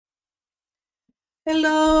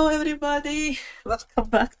Hello everybody, welcome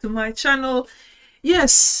back to my channel.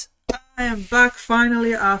 Yes, I am back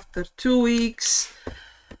finally after 2 weeks.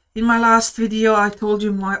 In my last video I told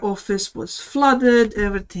you my office was flooded,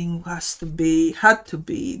 everything had to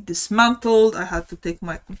be dismantled, I had to take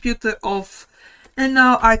my computer off, and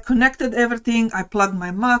now I connected everything. I plugged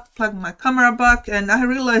my Mac, plugged my camera back, and I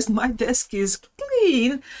realized my desk is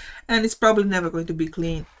clean, and it's probably never going to be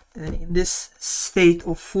clean in this state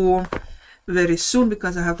of form very soon,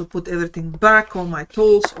 because I have to put everything back, all my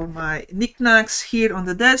tools, all my knickknacks here on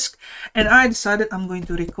the desk. And I decided I'm going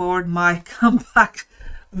to record my comeback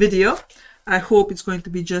video. I hope it's going to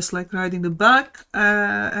be just like riding the bike,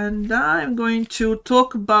 and I'm going to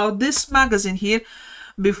talk about this magazine here.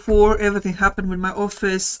 Before everything happened with my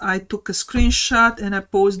office, I took a screenshot and I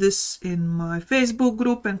posted this in my Facebook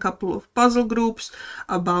group and a couple of puzzle groups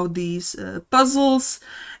about these puzzles,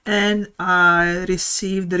 and I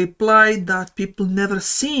received the reply that people never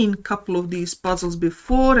seen a couple of these puzzles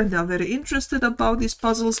before and they are very interested about these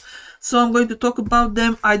puzzles. So I'm going to talk about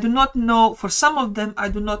them. I do not know, for some of them I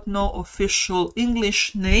do not know official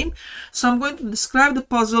English name, so I'm going to describe the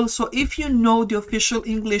puzzle. So if you know the official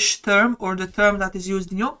English term or the term that is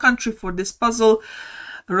used in your country for this puzzle,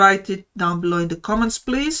 write it down below in the comments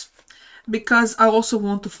please, because I also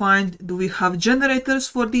want to find, do we have generators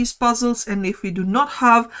for these puzzles, and if we do not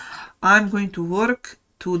have, I'm going to work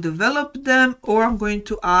to develop them, or I'm going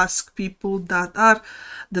to ask people that are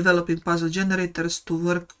developing puzzle generators to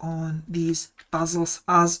work on these puzzles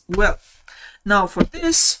as well. Now for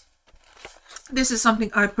this is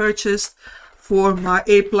something I purchased for my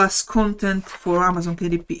A+ content for Amazon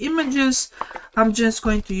KDP images. I'm just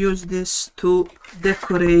going to use this to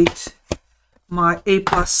decorate my A+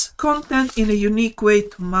 content in a unique way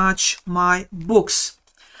to match my books.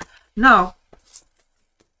 Now,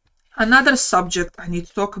 another subject I need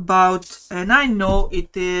to talk about, and I know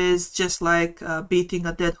it is just like beating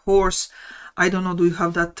a dead horse. I don't know, do you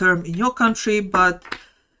have that term in your country, but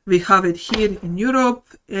we have it here in Europe,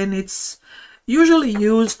 and it's usually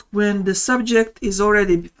used when the subject is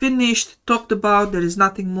already finished, talked about, there is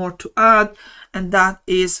nothing more to add, and that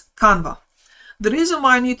is Canva. The reason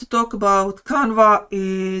why I need to talk about Canva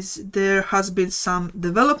is there has been some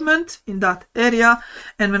development in that area,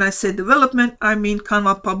 and when I say development, I mean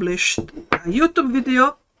Canva published a YouTube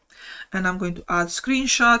video, and I'm going to add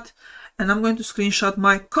screenshot, and I'm going to screenshot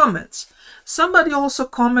my comments. Somebody also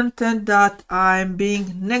commented that I'm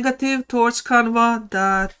being negative towards Canva,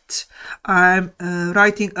 that I'm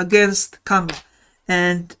writing against Canva,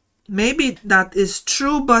 and maybe that is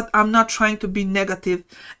true, but I'm not trying to be negative,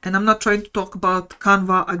 and I'm not trying to talk about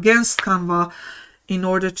Canva against Canva in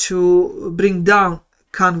order to bring down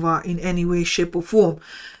Canva in any way, shape or form.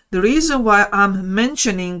 The reason why I'm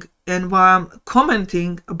mentioning and why I'm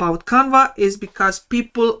commenting about Canva is because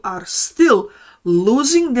people are still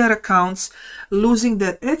losing their accounts, losing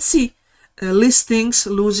their Etsy listings,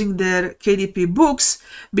 losing their KDP books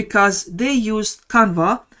because they used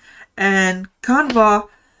Canva, and Canva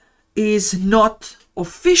is not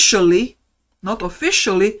officially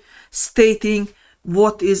stating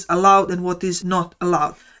what is allowed and what is not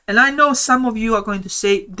allowed. And I know some of you are going to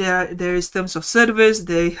say there is terms of service,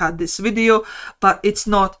 they had this video, but it's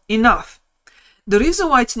not enough. The reason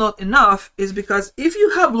why it's not enough is because if you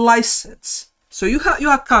have license, so you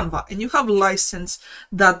have Canva and you have license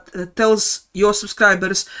that tells your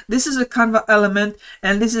subscribers this is a Canva element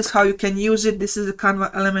and this is how you can use it, this is a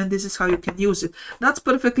Canva element, this is how you can use it, that's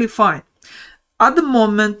perfectly fine. At the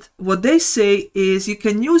moment, what they say is you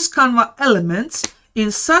can use Canva elements in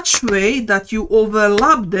such way that you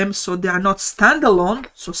overlap them, so they are not standalone,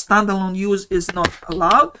 so standalone use is not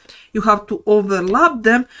allowed. You have to overlap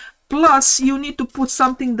them, plus you need to put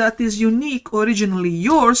something that is unique, originally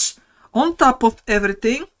yours, on top of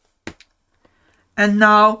everything, and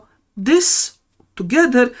now this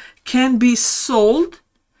together can be sold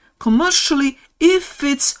commercially if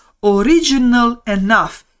it's original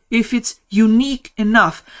enough, if it's unique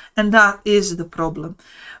enough, and that is the problem.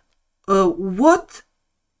 What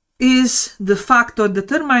is the factor,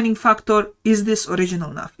 determining factor? Is this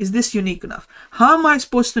original enough? Is this unique enough? How am I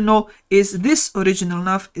supposed to know, is this original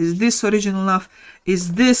enough? Is this original enough?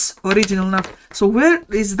 Is this original enough? So where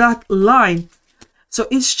is that line? So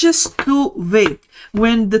it's just too vague.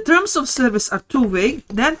 When the terms of service are too vague,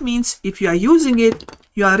 that means if you are using it,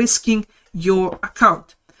 you are risking your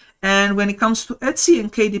account. And when it comes to Etsy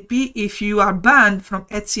and KDP, if you are banned from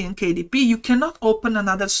Etsy and KDP, you cannot open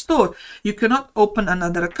another store. You cannot open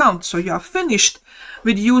another account. So you are finished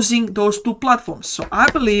with using those two platforms. So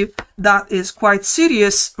I believe that is quite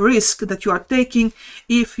serious risk that you are taking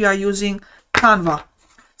if you are using Canva.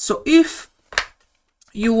 So if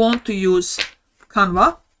you want to use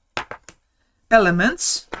Canva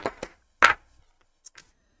elements,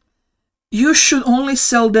 you should only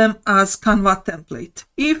sell them as Canva template.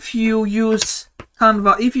 If you use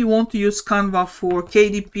Canva, if you want to use Canva for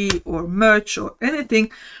KDP or merch or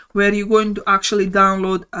anything where you're going to actually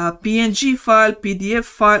download a PNG file, PDF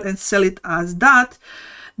file and sell it as that,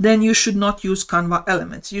 then you should not use Canva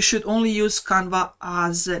elements. You should only use Canva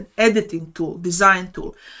as an editing tool, design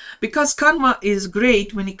tool. Because Canva is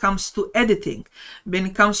great when it comes to editing, when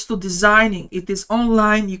it comes to designing. It is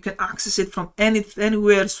online, you can access it from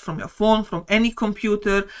anywhere, from your phone, from any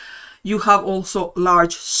computer. You have also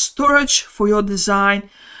large storage for your design,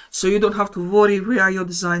 so you don't have to worry where your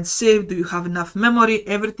design saved. Do you have enough memory?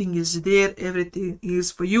 Everything is there, everything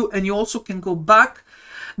is for you, and you also can go back.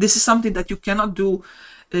 This is something that you cannot do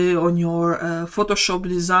on your Photoshop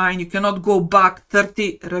design. You cannot go back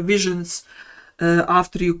 30 revisions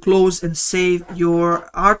after you close and save your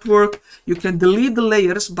artwork. You can delete the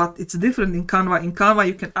layers, but it's different in Canva. In Canva,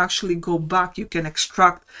 you can actually go back. You can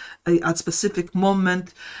extract a specific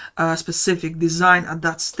moment, a specific design at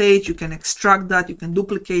that stage. You can extract that. You can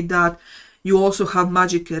duplicate that. You also have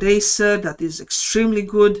Magic Eraser that is extremely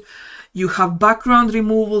good. You have background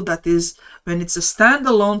removal, that is, when it's a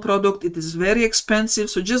standalone product, it is very expensive.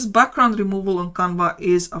 So just background removal on Canva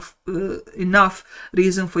is enough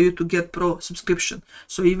reason for you to get pro subscription.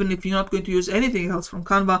 So even if you're not going to use anything else from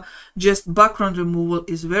Canva, just background removal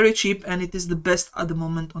is very cheap, and it is the best at the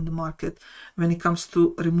moment on the market when it comes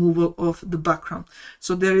to removal of the background.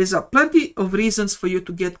 So there is plenty of reasons for you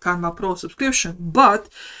to get Canva Pro subscription, but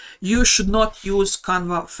you should not use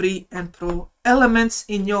Canva Free and Pro elements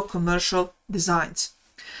in your commercial designs.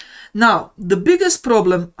 Now, the biggest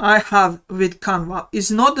problem I have with Canva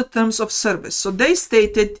is not the terms of service. So they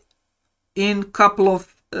stated in a couple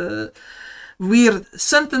of weird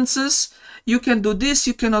sentences, you can do this,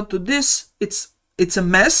 you cannot do this. It's a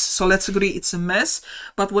mess. So let's agree it's a mess.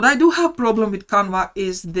 But what I do have problem with Canva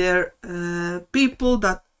is their people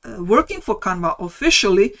that working for Canva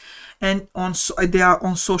officially, and they are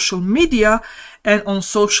on social media, and on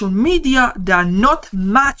social media they are not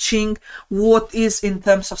matching what is in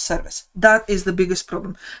terms of service. That is the biggest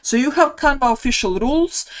problem. So you have Canva official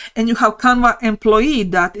rules, and you have Canva employee,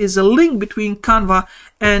 that is a link between Canva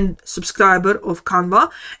and subscriber of Canva,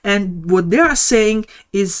 and what they are saying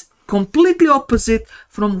is completely opposite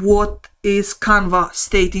from what is Canva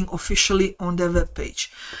stating officially on their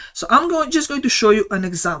webpage. So I'm just going to show you an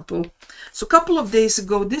example. So a couple of days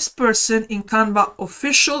ago, this person in Canva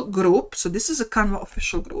official group, so this is a Canva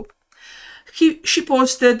official group, she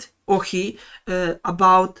posted, or he,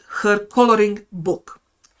 about her coloring book.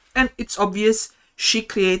 And it's obvious she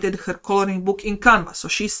created her coloring book in Canva. So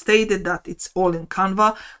she stated that it's all in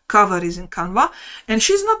Canva, cover is in Canva. And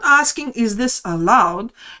she's not asking, is this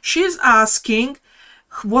allowed? She's asking,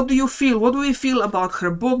 what do you feel? What do we feel about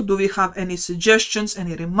her book? Do we have any suggestions,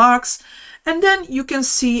 any remarks? And then you can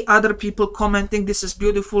see other people commenting, this is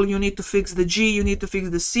beautiful, you need to fix the G, you need to fix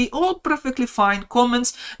the C, all perfectly fine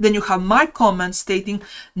comments. Then you have my comment stating,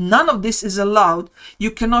 none of this is allowed, you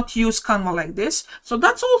cannot use Canva like this. So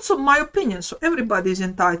that's also my opinion. So everybody is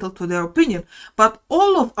entitled to their opinion. But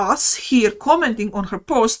all of us here commenting on her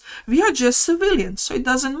post, we are just civilians. So it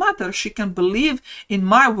doesn't matter. She can believe in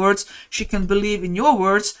my words, she can believe in your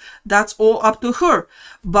words, that's all up to her.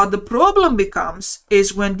 But the problem becomes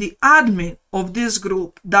is when the admin of this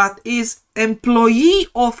group, that is employee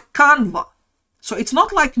of Canva, so it's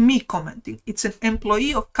not like me commenting, it's an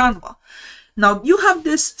employee of Canva. Now you have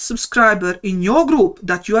this subscriber in your group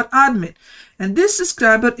that you are admin, and this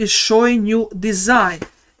subscriber is showing you design.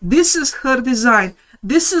 This is her design.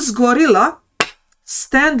 This is Gorilla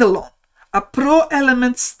standalone, a pro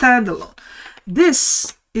element standalone.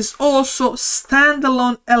 This is also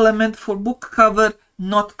standalone element for book cover,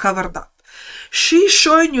 not covered up. She's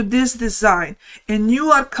showing you this design, and you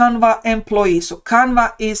are Canva employee, so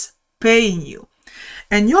Canva is paying you.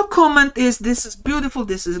 And your comment is, this is beautiful,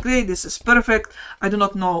 this is great, this is perfect. I do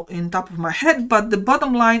not know in top of my head, but the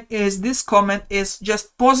bottom line is this comment is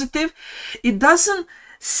just positive. It doesn't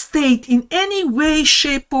state in any way,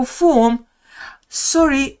 shape or form,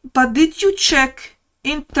 sorry, but did you check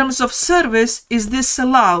in terms of service, is this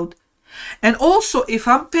allowed? And also, if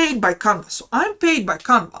I'm paid by Canva, so I'm paid by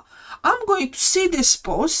Canva, I'm going to see this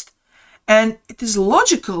post, and it is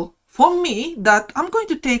logical for me that I'm going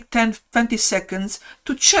to take 10-20 seconds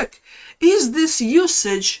to check, is this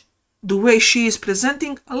usage, the way she is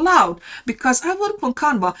presenting, allowed? Because I work on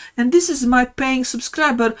Canva and this is my paying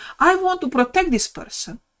subscriber. I want to protect this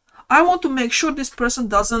person. I want to make sure this person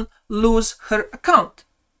doesn't lose her account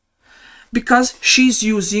because she's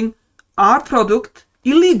using our product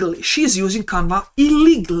illegally. She's using Canva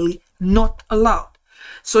illegally, not allowed.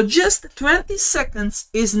 So just 20 seconds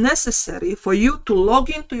is necessary for you to log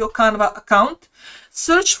into your Canva account,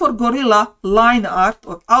 search for gorilla line art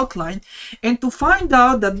or outline, and to find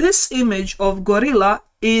out that this image of gorilla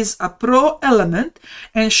is a pro element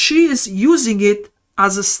and she is using it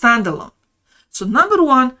as a standalone. So number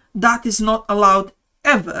one, that is not allowed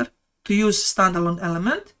ever to use standalone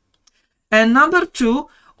element. And number two,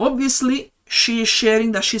 obviously, she is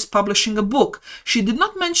sharing that she's publishing a book. She did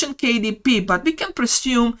not mention KDP, but we can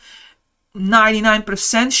presume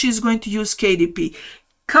 99% she's going to use KDP.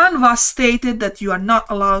 Canva stated that you are not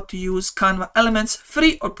allowed to use Canva elements,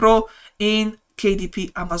 free or pro, in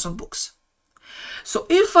KDP Amazon books. So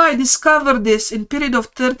if I discover this in period of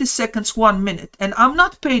 30 seconds, 1 minute, and I'm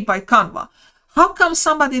not paid by Canva, how come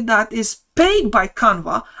somebody that is paid by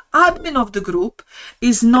Canva, admin of the group,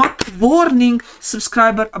 is not warning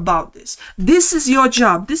subscriber about this? This is your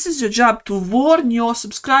job. This is your job, to warn your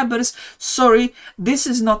subscribers. Sorry, this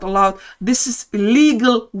is not allowed. This is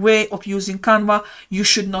illegal way of using Canva. You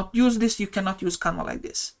should not use this. You cannot use Canva like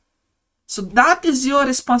this. So that is your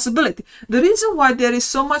responsibility. The reason why there is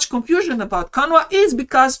so much confusion about Canva is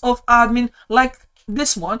because of admin like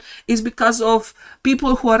this one, is because of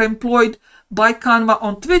people who are employed by Canva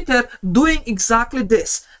on Twitter doing exactly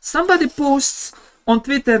this. Somebody posts on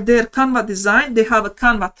Twitter their Canva design, they have a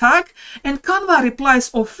Canva tag, and Canva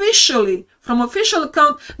replies officially from official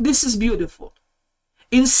account, this is beautiful.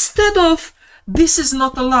 Instead of, this is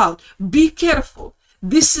not allowed, be careful,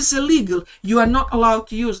 this is illegal, you are not allowed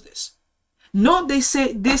to use this. No, they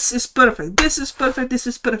say this is perfect, this is perfect, this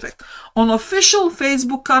is perfect. On official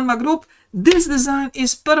Facebook Canva group, this design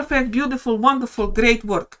is perfect, beautiful, wonderful, great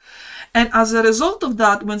work. And as a result of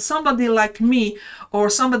that, when somebody like me or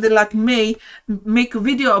somebody like May make a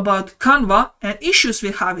video about Canva and issues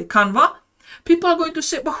we have with Canva, people are going to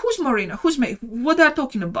say, but who's Marina? Who's May? What are they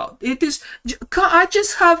talking about? It is, I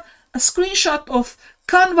just have a screenshot of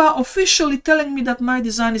Canva officially telling me that my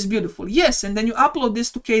design is beautiful. Yes, and then you upload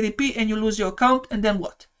this to KDP and you lose your account, and then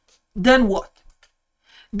what? Then what?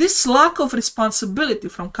 This lack of responsibility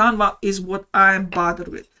from Canva is what I am bothered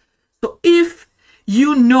with. So if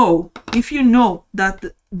you know that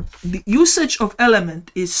the usage of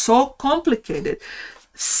element is so complicated,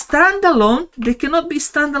 standalone, they cannot be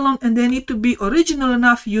standalone and they need to be original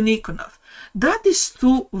enough, unique enough. That is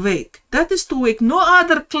too vague. That is too vague. No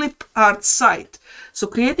other clip art site. So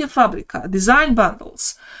Creative Fabrica, Design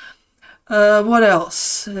Bundles, what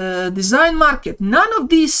else? Design Market. None of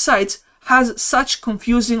these sites has such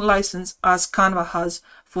confusing license as Canva has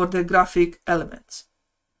for their graphic elements.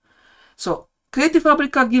 So Creative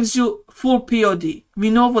Fabrica gives you full POD. We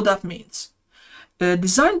know what that means.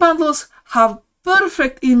 Design bundles have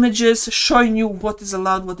perfect images showing you what is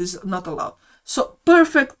allowed, what is not allowed. So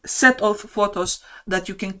perfect set of photos that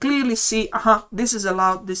you can clearly see, this is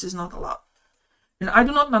allowed, this is not allowed. And I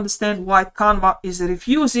do not understand why Canva is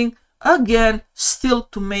refusing, again, still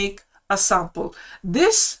to make a sample.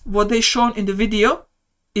 This, what they shown in the video,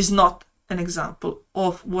 is not an example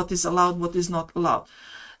of what is allowed, what is not allowed.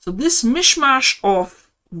 So this mishmash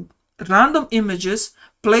of random images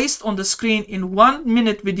placed on the screen in 1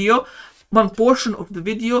 minute video, one portion of the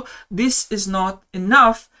video, this is not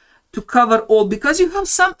enough to cover all, because you have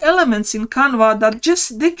some elements in Canva that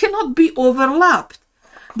just, they cannot be overlapped.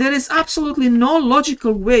 There is absolutely no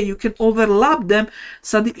logical way you can overlap them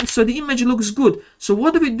so the image looks good. So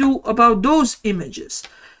what do we do about those images?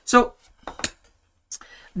 So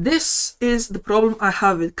this is the problem I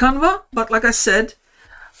have with Canva, but like I said,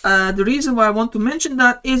 the reason why I want to mention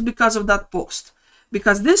that is because of that post.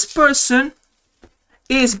 Because this person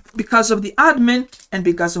is, because of the admin and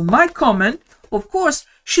because of my comment, of course,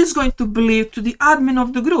 she's going to believe to the admin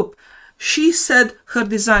of the group. She said her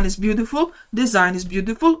design is beautiful,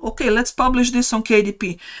 okay, let's publish this on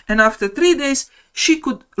KDP. And after 3 days, she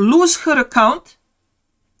could lose her account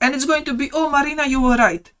and it's going to be, oh, Marina, you were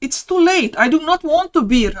right. It's too late. I do not want to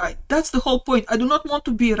be right. That's the whole point. I do not want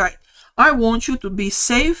to be right. I want you to be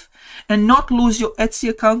safe and not lose your Etsy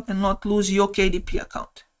account and not lose your KDP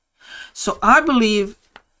account. So I believe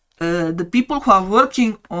the people who are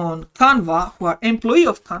working on Canva, who are employee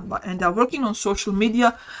of Canva and they are working on social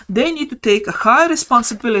media, they need to take a high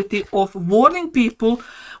responsibility of warning people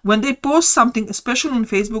when they post something, especially in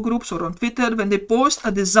Facebook groups or on Twitter, when they post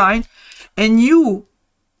a design and you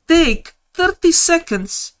take 30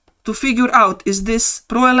 seconds to figure out, is this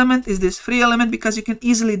pro element, is this free element, because you can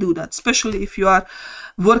easily do that, especially if you are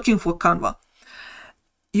working for Canva.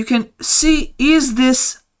 You can see, is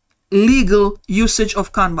this legal usage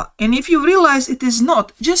of Canva? And if you realize it is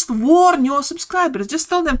not, just warn your subscribers. Just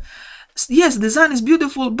tell them, Yes, design is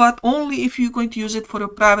beautiful, but only if you're going to use it for your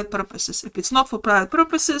private purposes. If it's not for private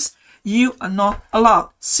purposes, you are not allowed.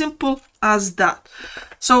 Simple as that.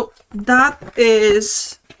 So that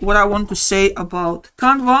is what I want to say about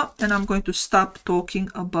Canva, and I'm going to stop talking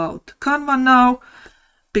about Canva now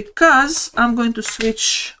because I'm going to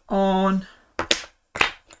switch on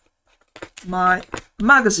my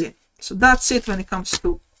magazine. So that's it when it comes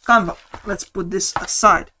to Canva. Let's put this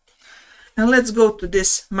aside and let's go to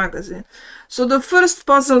this magazine. So the first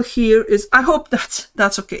puzzle here is, I hope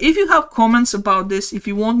that's okay. If you have comments about this, if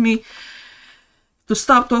you want me to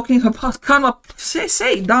stop talking about Canva,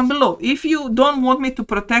 say down below. If you don't want me to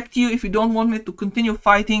protect you, if you don't want me to continue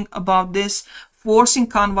fighting about this, forcing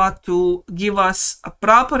Canva to give us a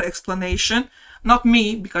proper explanation, not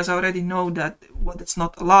me, because I already know that what it's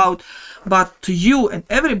not allowed, but to you and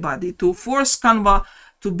everybody, to force Canva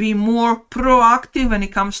to be more proactive when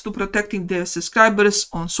it comes to protecting their subscribers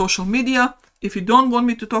on social media. If you don't want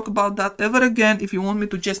me to talk about that ever again, if you want me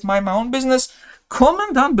to just mind my own business,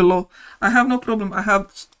 comment down below. I have no problem. I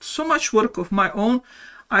have so much work of my own.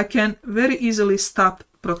 I can very easily stop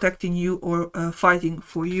protecting you or fighting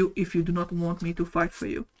for you if you do not want me to fight for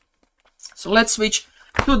you. So let's switch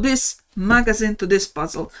to this magazine, to this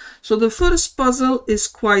puzzle. So the first puzzle is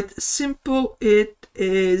quite simple. It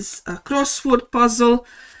is a crossword puzzle,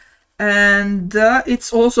 and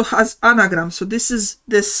it also has anagram. So this is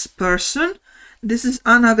this person, this is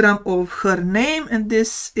anagram of her name, and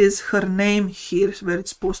this is her name here where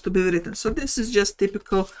it's supposed to be written. So this is just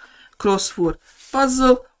typical crossword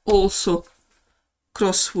puzzle, also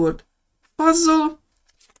crossword puzzle.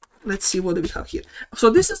 Let's see what do we have here. So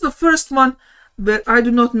this is the first one where I do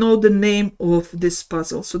not know the name of this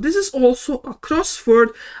puzzle. So this is also a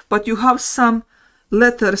crossword, but you have some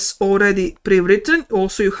letters already pre-written.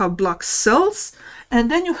 Also you have black cells, and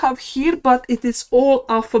then you have here, but it is all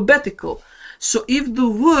alphabetical. So if the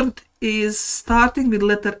word is starting with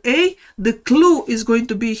letter A, the clue is going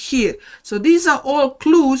to be here. So these are all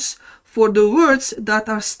clues for the words that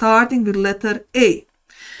are starting with letter A.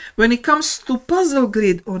 When it comes to puzzle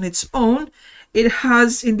grid on its own, it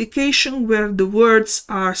has indication where the words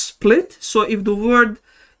are split. So if the word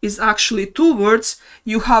is actually two words,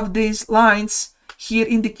 you have these lines here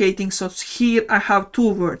indicating, so here I have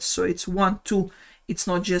two words, so it's 1, 2, it's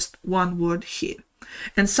not just one word here.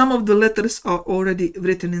 And some of the letters are already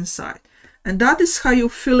written inside, and that is how you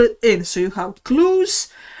fill it in. So you have clues,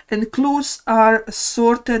 and clues are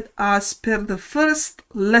sorted as per the first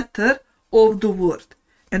letter of the word,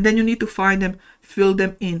 and then you need to find them, fill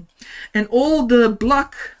them in. And all the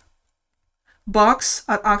black box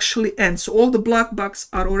are actually ends, so all the black box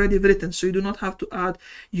are already written, so you do not have to add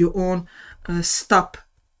your own stop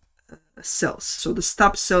cells. So the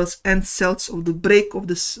stop cells, end cells of the break of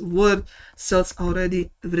this word cells are already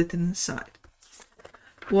written inside.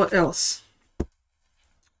 What else?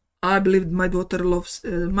 I believe my daughter loves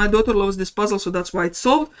this puzzle, so that's why it's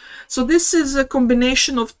solved. So this is a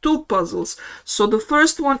combination of two puzzles. So the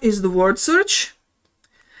first one is the word search,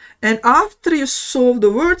 and after you solve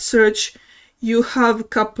the word search, you have a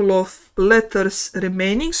couple of letters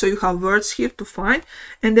remaining, so you have words here to find,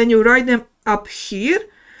 and then you write them up here,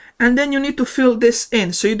 and then you need to fill this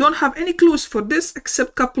in. So you don't have any clues for this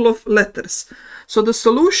except a couple of letters. So the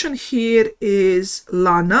solution here is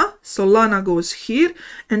Lana, so Lana goes here,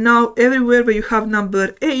 and now everywhere where you have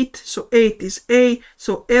number 8, so 8 is A,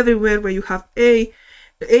 so everywhere where you have A,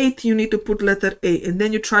 8, you need to put letter A, and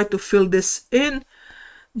then you try to fill this in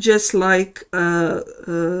just like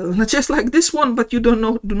this one, but you do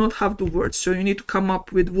not have the words, so you need to come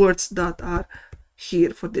up with words that are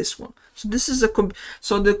here for this one. So this is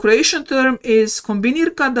so the creation term is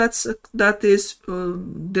kombinirka, that is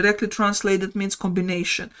directly translated means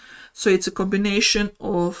combination. So it's a combination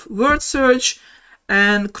of word search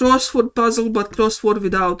and crossword puzzle, but crossword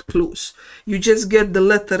without clues. You just get the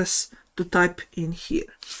letters to type in here.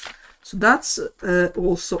 So that's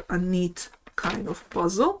also a neat kind of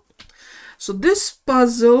puzzle. So this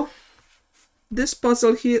puzzle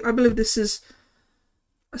here, I believe this is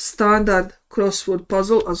a standard crossword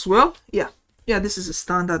puzzle as well. Yeah, this is a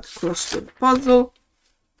standard crossword puzzle.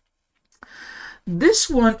 This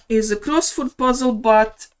one is a crossword puzzle,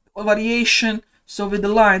 but a variation. So with the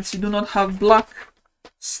lines, you do not have black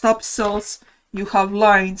stop cells, you have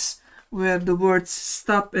lines where the words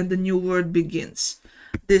stop and the new word begins.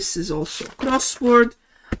 This is also crossword.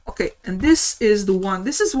 Okay, and this is the one.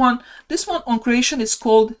 This one on creation is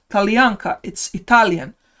called Talianka. It's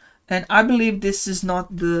Italian. And I believe this is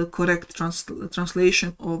not the correct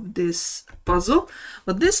translation of this puzzle.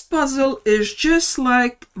 But this puzzle is just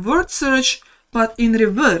like word search, but in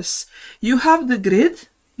reverse. You have the grid,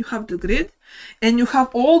 you have the grid, and you have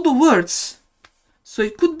all the words. So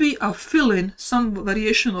it could be a fill-in, some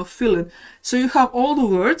variation of fill-in. So you have all the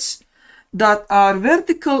words that are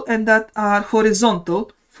vertical and that are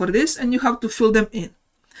horizontal for this, and you have to fill them in.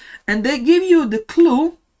 And they give you the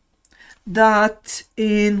clue that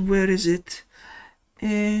in, where is it?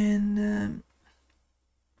 And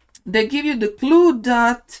they give you the clue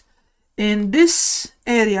that in this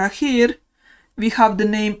area here, we have the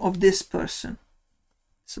name of this person.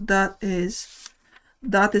 So that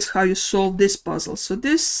is how you solve this puzzle. So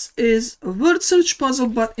this is a word search puzzle,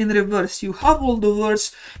 but in reverse. You have all the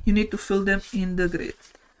words, you need to fill them in the grid.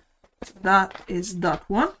 That is that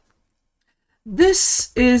one.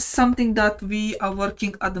 This is something that we are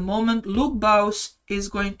working at the moment. Luke Baus is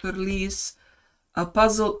going to release a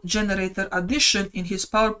puzzle generator addition in his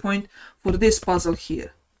PowerPoint for this puzzle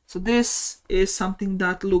here. So this is something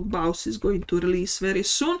that Luke Baus is going to release very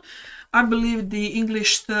soon. I believe the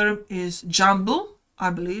English term is jumble. I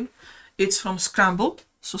believe it's from scramble.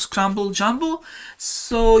 So scramble, jumble.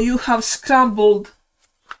 So you have scrambled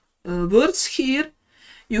words here.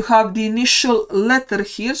 You have the initial letter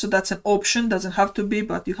here. So that's an option. Doesn't have to be,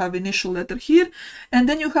 but you have initial letter here. And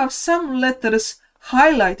then you have some letters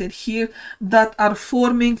highlighted here that are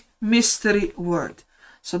forming mystery word.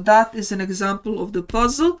 So that is an example of the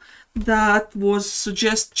puzzle that was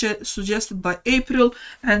suggested by April,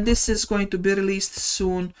 and this is going to be released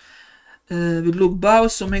soon with Luke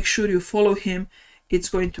Baus. So make sure you follow him. It's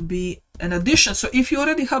going to be an addition. So if you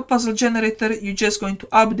already have puzzle generator, you're just going to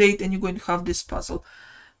update and you're going to have this puzzle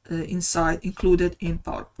inside included in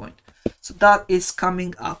PowerPoint. So that is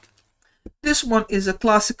coming up. This one is a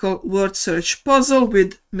classical word search puzzle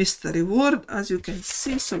with mystery word, as you can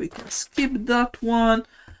see, so we can skip that one.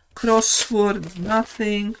 Crossword,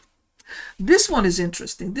 nothing. This one is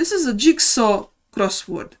interesting. This is a jigsaw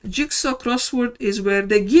crossword. Jigsaw crossword is where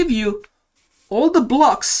they give you all the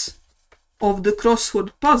blocks of the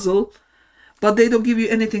crossword puzzle, but they don't give you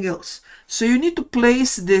anything else. So you need to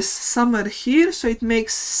place this somewhere here so it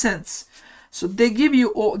makes sense. So they give you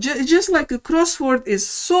all, just like a crossword is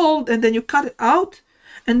solved, and then you cut it out,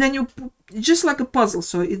 and then you just like a puzzle.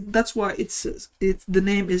 So that's why it's the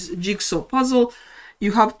name is jigsaw puzzle.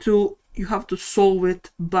 You have to solve it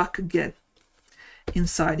back again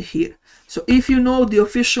inside here. So if you know the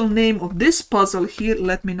official name of this puzzle here,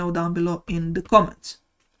 let me know down below in the comments.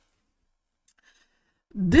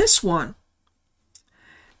 This one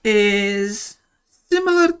is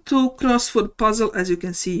similar to crossword puzzle. As you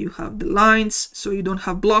can see, you have the lines, so you don't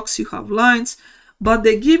have blocks, you have lines, but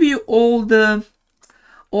they give you all the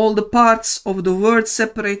parts of the word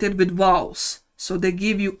separated with vowels. So they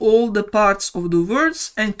give you all the parts of the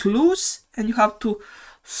words and clues, and you have to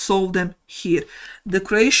solve them here. The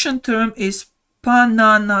creation term is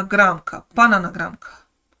pananagramka. Pananagramka.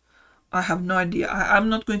 I have no idea. I'm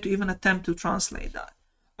not going to even attempt to translate that.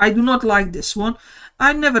 I do not like this one.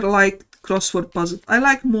 I never liked crossword puzzles. I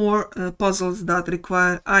like more puzzles that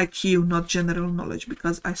require IQ, not general knowledge,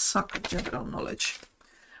 because I suck at general knowledge.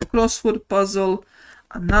 Crossword puzzle,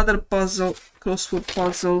 another puzzle, crossword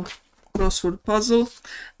puzzle, crossword puzzle.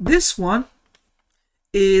 This one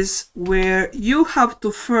is where you have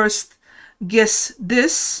to first guess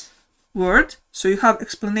this word. So you have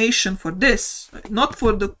explanation for this, not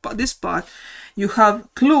for this part. You have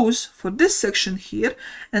clues for this section here,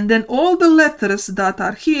 and then all the letters that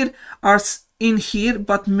are here are in here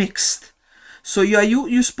but mixed. So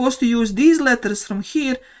you're supposed to use these letters from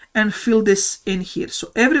here and fill this in here.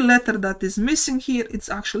 So every letter that is missing here, it's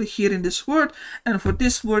actually here in this word, and for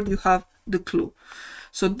this word you have the clue.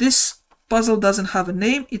 So this puzzle doesn't have a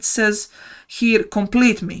name. It says here,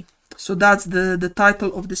 complete me. So that's the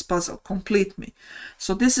title of this puzzle, complete me.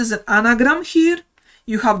 So this is an anagram here.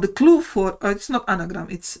 You have the clue for, it's not anagram,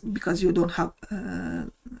 it's because you don't have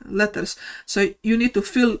letters. So you need to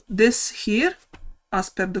fill this here as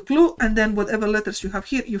per the clue, and then whatever letters you have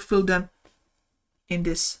here, you fill them in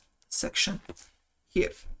this section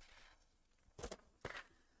here.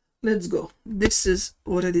 Let's go. This is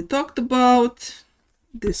already talked about.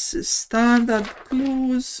 This is standard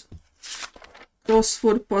clues.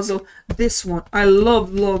 Crossword puzzle. This one, I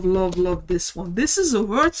love this one. This is a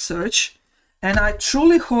word search, and I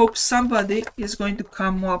truly hope somebody is going to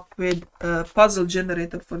come up with a puzzle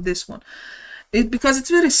generator for this one. Because it's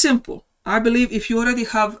very simple. I believe if you already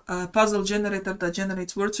have a puzzle generator that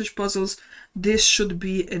generates word search puzzles, this should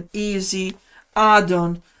be an easy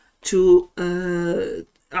add-on to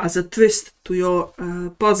as a twist to your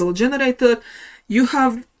puzzle generator. You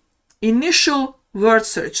have initial word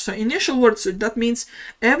search. So initial word search, that means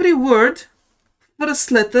every word,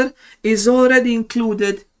 first letter, is already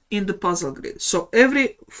included in the puzzle grid. So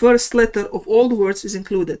every first letter of all the words is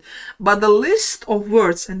included. But the list of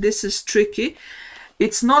words, and this is tricky,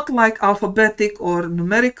 it's not like alphabetic or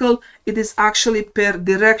numerical, it is actually per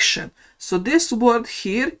direction. So this word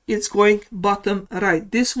here is going bottom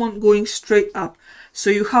right, this one going straight up. So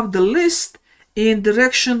you have the list in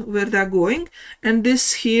direction where they're going, and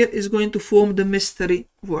this here is going to form the mystery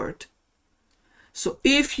word. So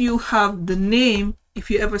if you have the name, if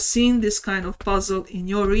you ever seen this kind of puzzle in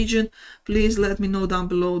your region, please let me know down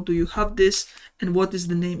below. Do you have this, and what is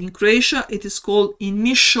the name? In Croatia it is called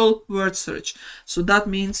initial word search. So that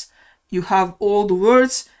means you have all the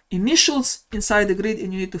words, initials inside the grid,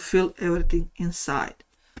 and you need to fill everything inside.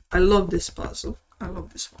 I love this puzzle, I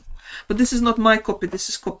love this one. But this is not my copy, this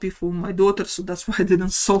is copy for my daughter, so that's why I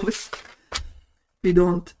didn't solve it. We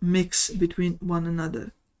don't mix between one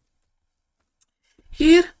another.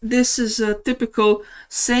 Here, this is a typical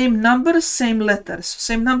same number, same letters.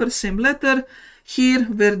 Same number, same letter. Here,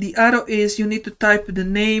 where the arrow is, you need to type the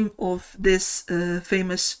name of this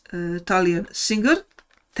famous Italian singer,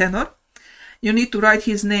 tenor. You need to write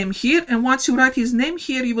his name here, and once you write his name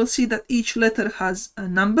here, you will see that each letter has a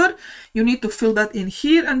number. You need to fill that in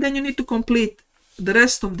here, and then you need to complete the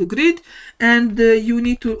rest of the grid, and you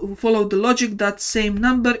need to follow the logic that same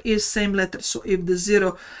number is same letter. So if the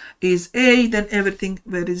 0 is A, then everything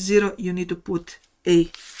where is 0 you need to put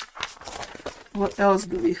A. What else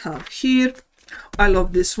do we have here? I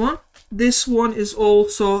love this one. This one is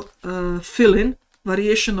also fill-in,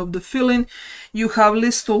 variation of the fill-in. You have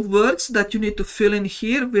list of words that you need to fill in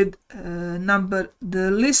here with number.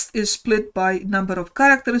 The list is split by number of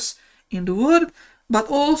characters in the word, but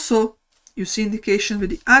also you see indication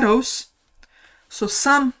with the arrows. So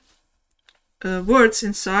some words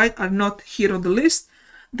inside are not here on the list,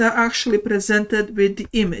 they're actually presented with the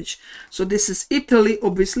image. So this is Italy,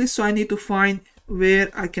 obviously, so I need to find where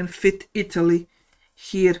I can fit Italy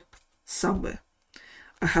here somewhere.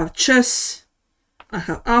 I have chess, I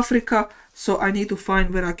have Africa, so I need to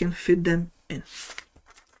find where I can fit them in.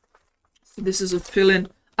 So this is a fill-in.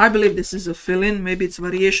 I believe this is a fill-in, maybe it's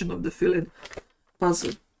variation of the fill-in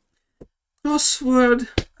puzzle. Crossword,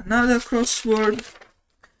 another crossword.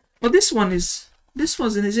 Well, this one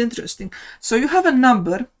is interesting. So you have a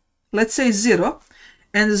number, let's say 0,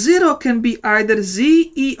 and 0 can be either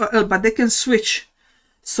Z, E, or L, but they can switch.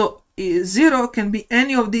 So 0 can be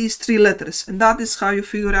any of these 3 letters, and that is how you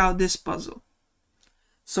figure out this puzzle.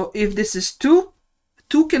 So if this is 2,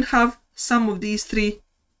 2 can have some of these 3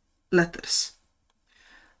 letters.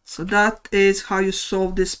 So that is how you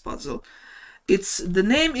solve this puzzle. The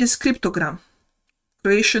name is cryptogram.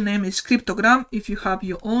 Croatian name is cryptogram. If you have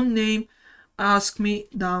your own name, ask me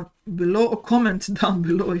down below or comment down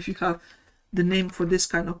below if you have the name for this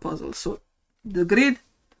kind of puzzle. So the grid,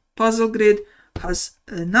 puzzle grid, has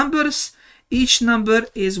numbers. Each number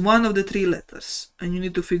is one of the 3 letters, and you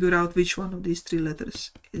need to figure out which one of these 3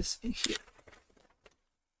 letters is in here.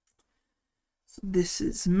 So this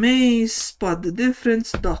is maze, spot the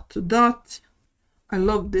difference, dot to dot. I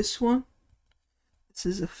love this one. This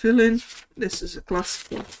is a fill-in. This is a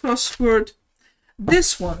classical crossword.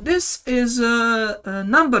 This one, this is a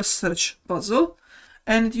number search puzzle,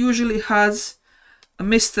 and it usually has a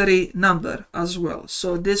mystery number as well.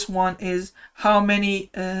 So this one is how many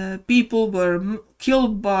people were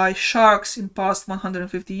killed by sharks in past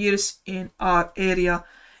 150 years in our area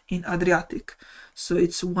in Adriatic. So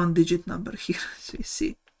it's 1-digit number here, so you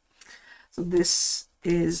see. So this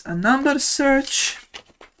is a number search.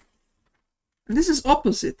 And this is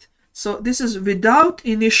opposite. So this is without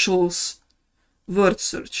initials word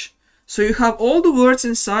search. So you have all the words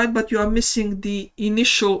inside, but you are missing the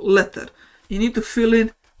initial letter. You need to fill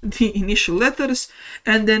in the initial letters,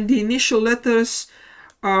 and then the initial letters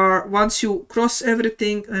are, once you cross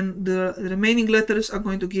everything, and the remaining letters are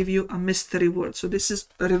going to give you a mystery word. So this is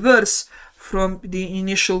a reverse from the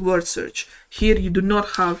initial word search. Here you do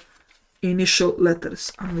not have initial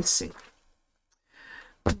letters are missing.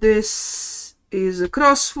 This is a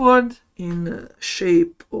crossword in the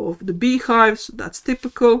shape of the beehive, so that's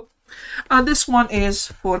typical. This one is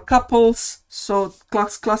for couples, so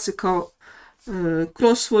classical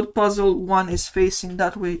crossword puzzle. One is facing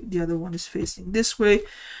that way, the other one is facing this way.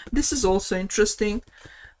 This is also interesting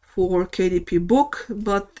for KDP Book,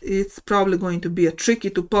 but it's probably going to be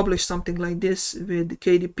tricky to publish something like this with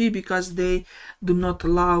KDP because they do not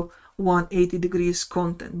allow 180 degrees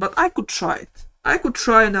content. But I could try it. I could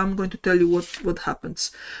try, and I'm going to tell you what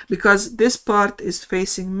happens, because this part is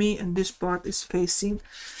facing me and this part is facing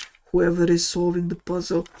whoever is solving the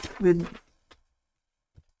puzzle with me.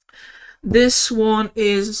 This one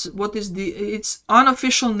is, its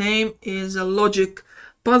unofficial name is a logic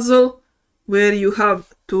puzzle where you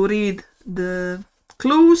have to read the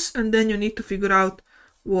clues and then you need to figure out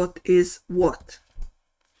what is what.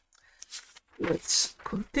 Let's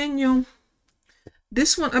continue.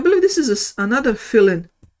 This one, I believe this is another fill-in.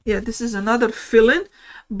 Yeah, this is another fill-in,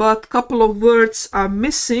 but a couple of words are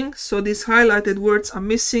missing. So these highlighted words are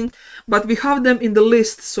missing, but we have them in the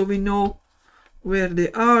list, so we know where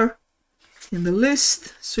they are in the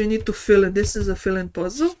list. So you need to fill in. This is a fill-in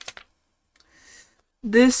puzzle.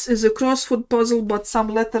 This is a crossword puzzle, but some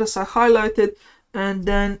letters are highlighted, and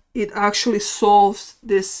then it actually solves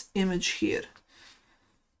this image here.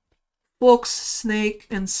 Fox, snake,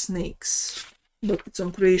 and snakes. But it's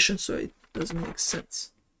on creation, so it doesn't make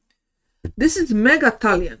sense. This is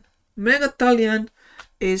Megatalion. Megatalion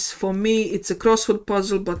is, for me, it's a crossword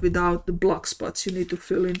puzzle, but without the block spots. You need to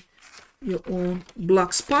fill in your own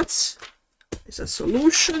block spots. It's a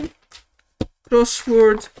solution,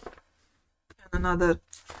 crossword, and another.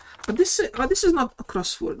 But this is not a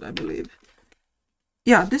crossword, I believe.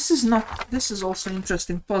 Yeah, this is not. This is also an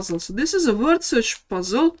interesting puzzle. So this is a word search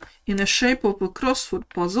puzzle in a shape of a crossword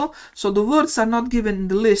puzzle. So the words are not given in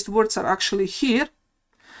the list. Words are actually here.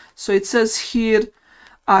 So it says here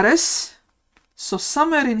RS. So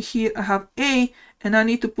somewhere in here I have A, and I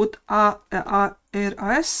need to put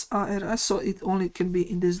RS, so it only can be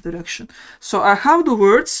in this direction. So I have the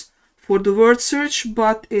words for the word search,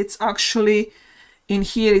 but it's actually in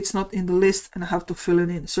here, it's not in the list, and I have to fill it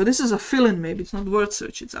in. So this is a fill-in, maybe it's not word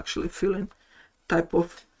search, it's actually fill-in type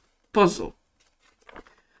of puzzle.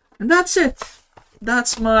 And that's it.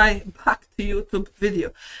 That's my back to YouTube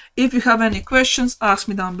video. If you have any questions, ask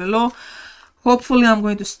me down below. Hopefully I'm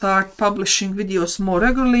going to start publishing videos more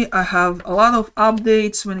regularly. I have a lot of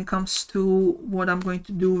updates when it comes to what I'm going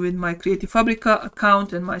to do with my Creative Fabrica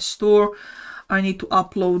account and my store. I need to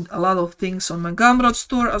upload a lot of things on my Gumroad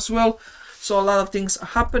store as well. So a lot of things are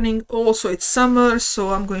happening. Also, it's summer, so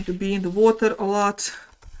I'm going to be in the water a lot.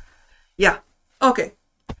 Yeah, okay.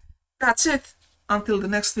 That's it. Until the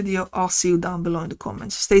next video, I'll see you down below in the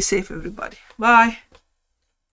comments. Stay safe, everybody. Bye.